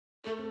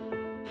What's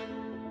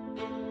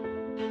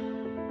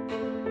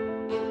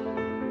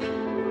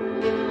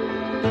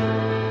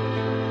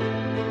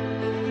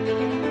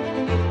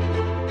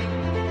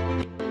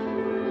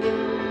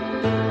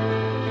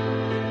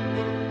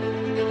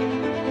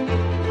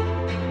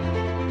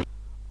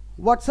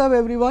up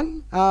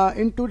everyone?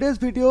 In today's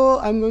video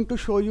I'm going to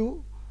show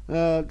you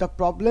the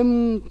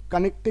problem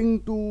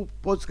connecting to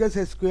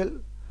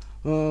PostgresQL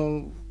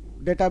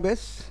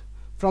database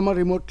from a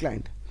remote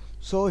client.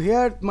 So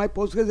here my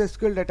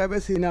PostgresQL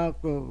database in a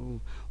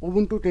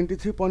Ubuntu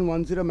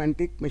 23.10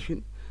 Mantic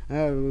machine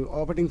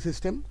operating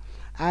system,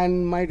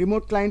 and my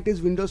remote client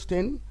is Windows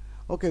 10,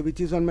 okay, which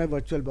is on my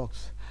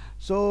VirtualBox.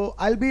 So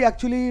I'll be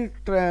actually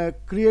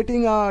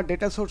creating a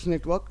data source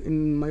network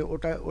in my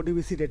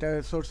odbc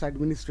data source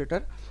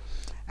administrator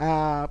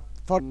for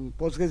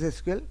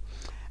PostgreSQL,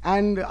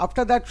 and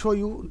after that show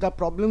you the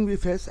problem we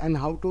face and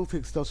how to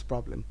fix those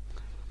problems.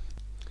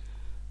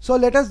 So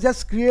let us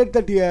just create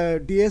the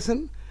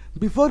DSN.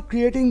 Before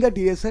creating the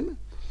DSN,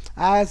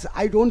 as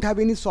I don't have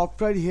any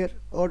software here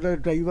or the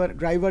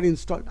driver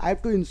installed, I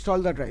have to install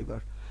the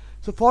driver.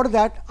 So for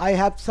that I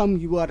have some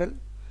URL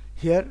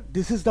here.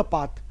 This is the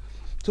path.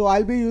 So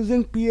I'll be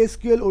using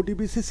PSQL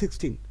odbc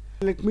 16.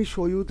 Let me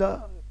show you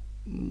the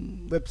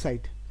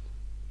website.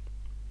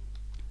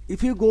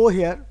 If you go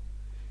here,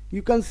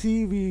 you can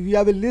see we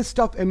have a list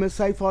of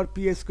MSI for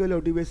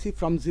PSQL odbc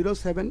from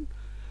 07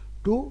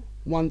 to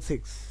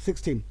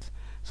 16.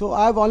 So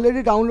I've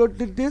already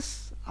downloaded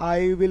this.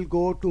 I will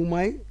go to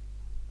my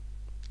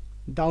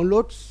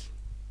downloads.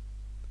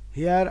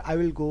 Here I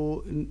will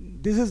go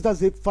this is the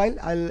zip file.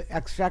 I'll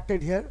extract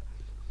it here.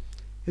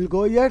 We'll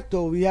go here.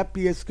 So we have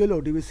PSQL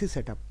odbc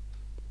setup.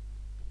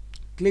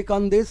 Click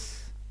on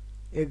this,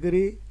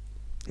 agree,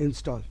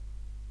 install.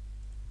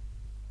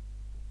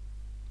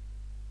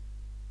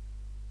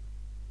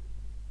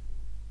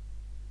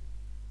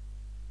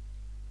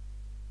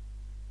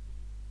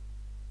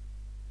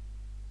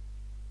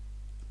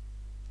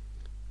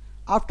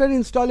 After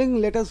installing,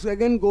 let us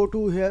again go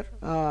to here,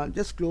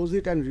 just close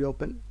it and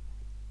reopen.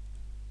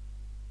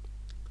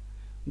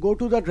 Go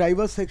to the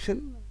driver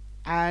section,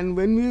 and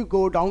when we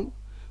go down,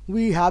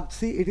 we have,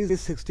 see, it is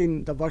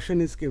 16, the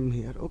version is given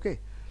here, okay.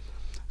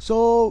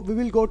 So we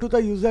will go to the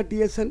user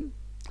DSN,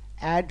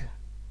 add,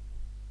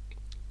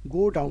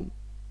 go down.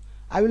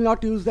 I will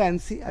not use the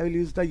ANSI, I will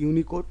use the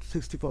Unicode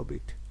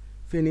 64-bit,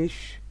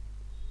 finish.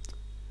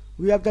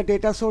 We have the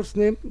data source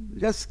name,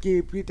 just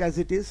keep it as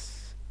it is.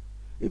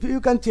 If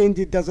you can change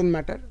it, doesn't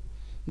matter.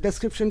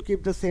 Description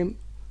keep the same.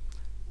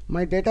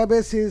 My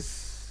database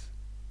is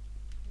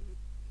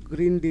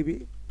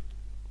GreenDB.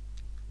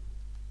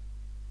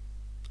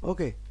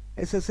 Okay,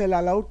 SSL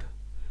allowed.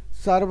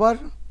 Server,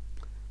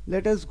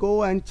 let us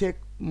go and check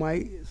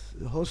my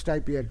host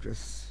IP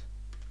address.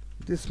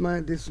 This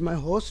is my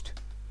host.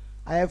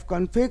 I have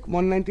config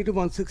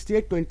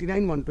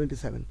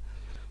 192.168.29.127.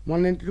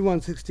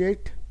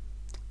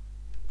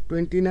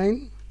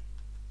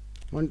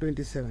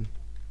 192.168.29.127.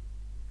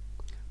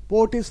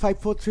 Port is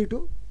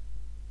 5432.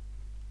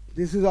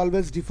 This is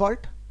always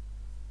default.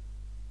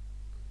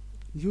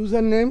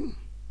 Username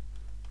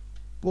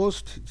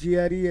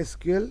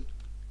postgresql.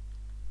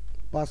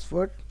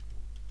 Password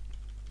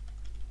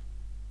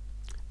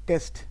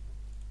test.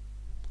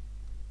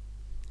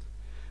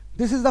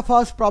 This is the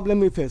first problem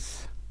we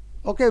face.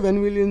 Okay,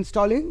 when we'll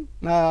installing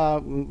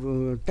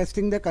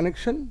testing the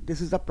connection,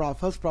 this is the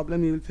first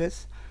problem you will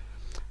face.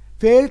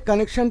 Failed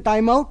connection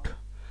timeout.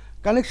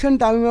 Connection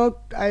timeout,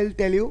 I'll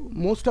tell you,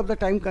 most of the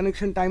time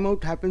connection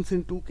timeout happens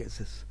in two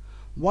cases.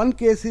 One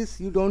case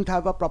is you don't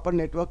have a proper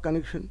network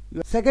connection.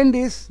 Second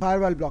is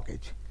firewall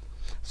blockage.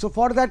 So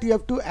for that you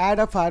have to add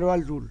a firewall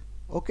rule.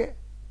 Okay.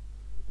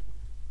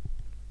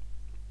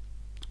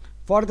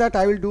 For that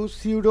I will do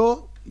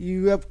sudo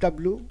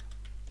ufw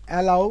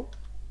allow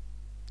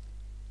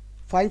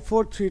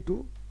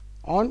 5432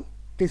 on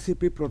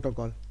TCP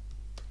protocol.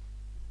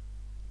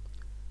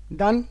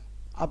 Done.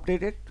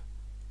 Update it.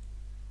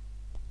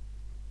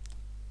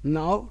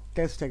 Now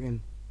test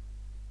again.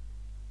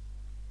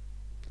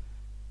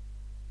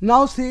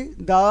 Now see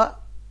the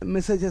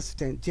message has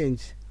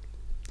changed.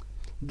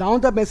 Now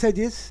the message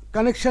is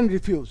connection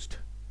refused.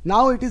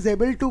 Now it is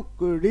able to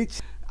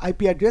reach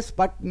IP address,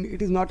 but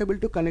it is not able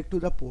to connect to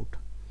the port.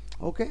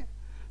 Okay,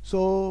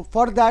 so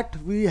for that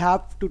we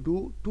have to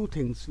do two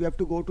things. We have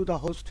to go to the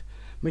host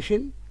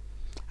machine,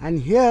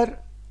 and here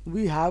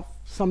we have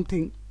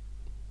something.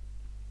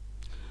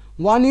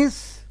 One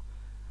is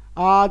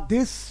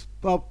this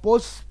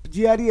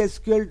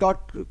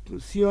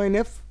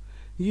postgresql.conf.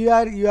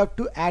 Here you have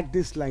to add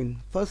this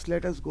line. First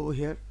let us go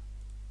here,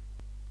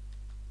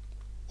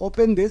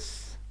 open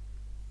this,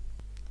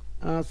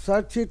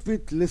 search it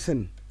with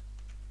listen.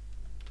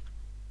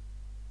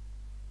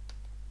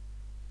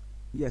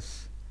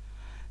 Yes,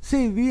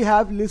 see we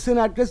have listen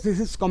address,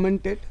 this is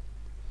commented.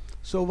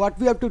 So what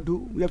we have to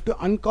do, we have to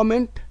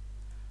uncomment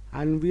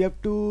and we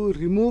have to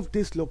remove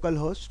this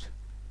localhost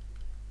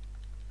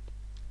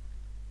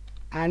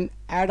and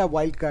add a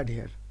wildcard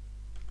here.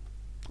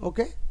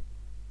 Okay,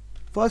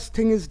 first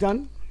thing is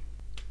done.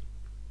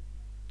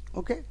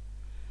 Okay.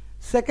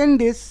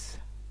 Second is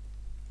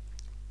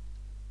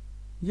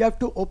you have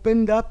to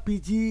open the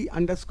pg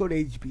underscore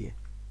hba,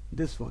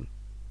 this one.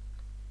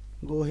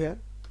 Go here,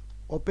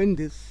 open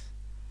this,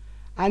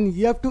 and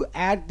you have to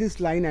add this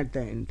line at the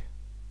end.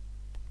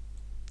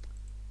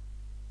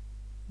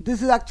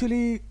 This is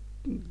actually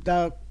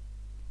the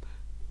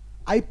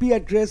IP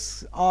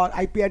address or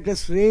IP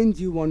address range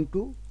you want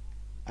to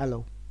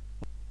allow.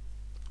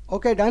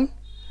 Okay, done.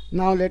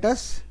 Now let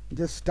us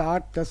just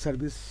start the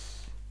service.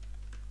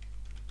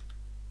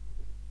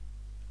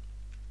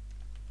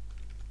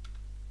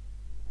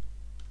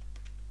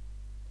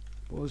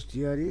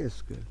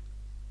 PostgresQL.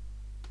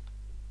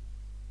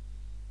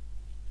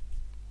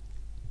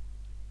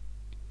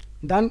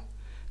 Done.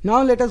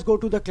 Now let us go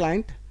to the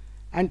client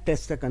and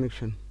test the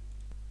connection.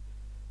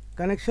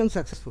 Connection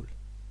successful.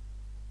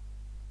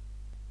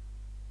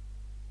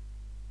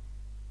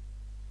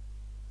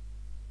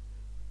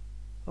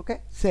 Okay,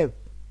 save.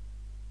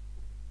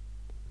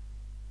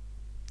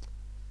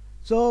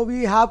 So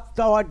we have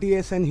our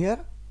DSN here,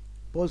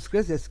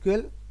 Postgres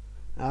SQL.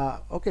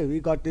 Okay,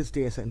 we got this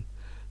DSN.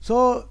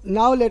 So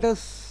now let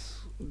us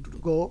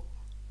go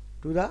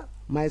to the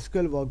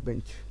MySQL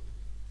Workbench.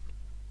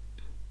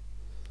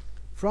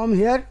 From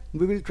here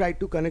we will try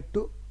to connect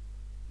to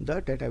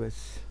the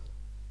database.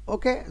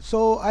 Okay,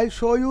 so I'll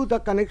show you the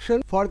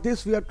connection. For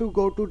this we have to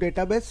go to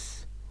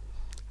database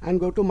and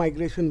go to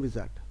migration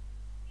wizard.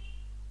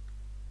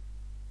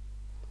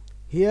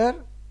 Here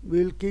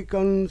we will click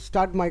on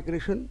start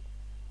migration.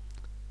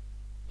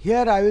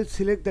 Here I will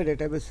select the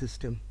database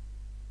system.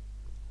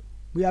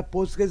 We have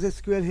Postgres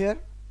SQL here.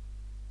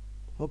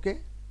 Okay,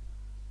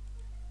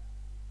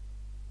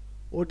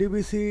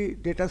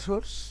 odbc data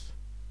source.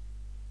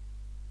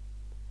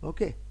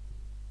 Okay,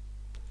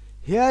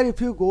 here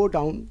if you go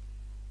down,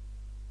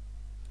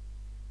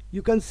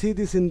 you can see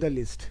this in the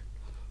list.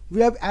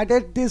 We have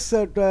added this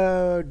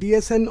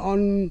DSN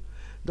on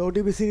the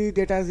odbc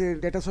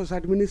data source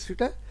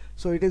administrator,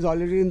 so it is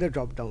already in the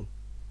drop down.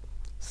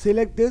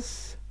 Select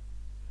this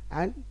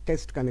and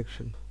test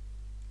connection.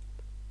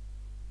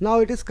 Now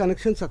it is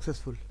connection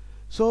successful.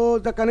 So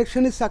the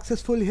connection is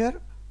successful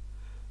here.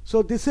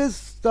 So this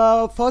is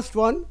the first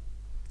one.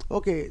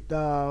 Okay,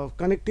 the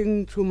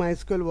connecting through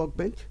MySQL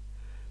Workbench.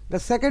 The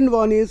second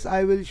one is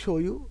I will show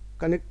you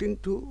connecting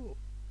to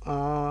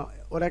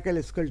Oracle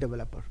SQL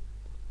Developer.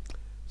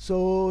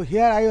 So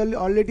here I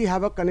already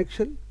have a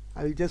connection.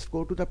 I will just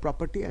go to the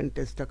property and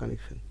test the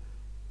connection.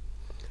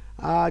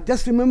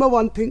 Just remember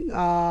one thing,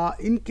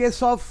 in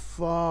case of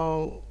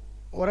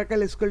Oracle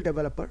SQL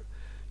Developer,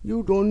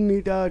 you don't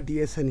need a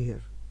DSN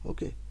here.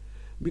 Okay,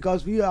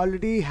 because we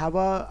already have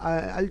a,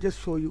 I'll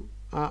just show you.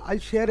 I'll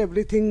share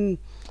everything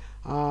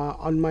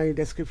on my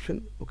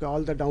description. Okay,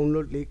 all the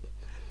download link.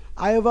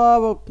 I have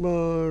a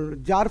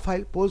jar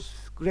file,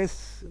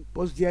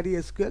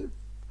 postgresql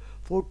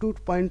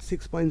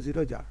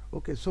 42.6.0 jar.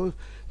 Okay, so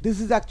this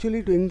is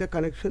actually doing the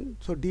connection,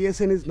 so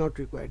DSN is not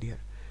required here.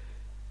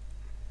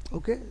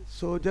 Okay,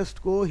 so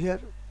just go here.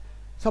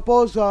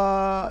 Suppose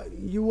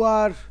you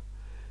are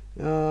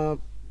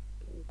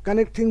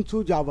connecting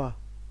through Java.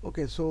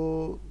 Okay,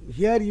 so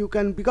here you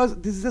can, because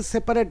this is a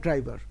separate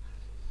driver.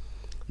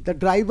 The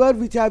driver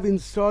which I have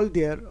installed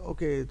there,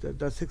 okay,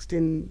 the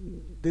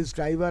 16, this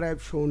driver I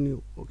have shown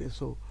you. Okay,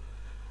 so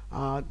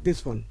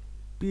this one,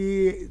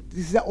 this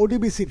is a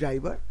odbc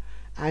driver,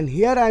 and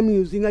here I am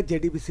using a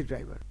jdbc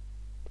driver.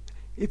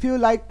 If you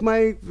like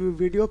my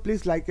video,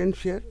 please like and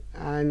share,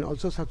 and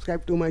also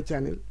subscribe to my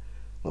channel.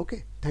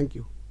 Okay, thank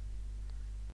you.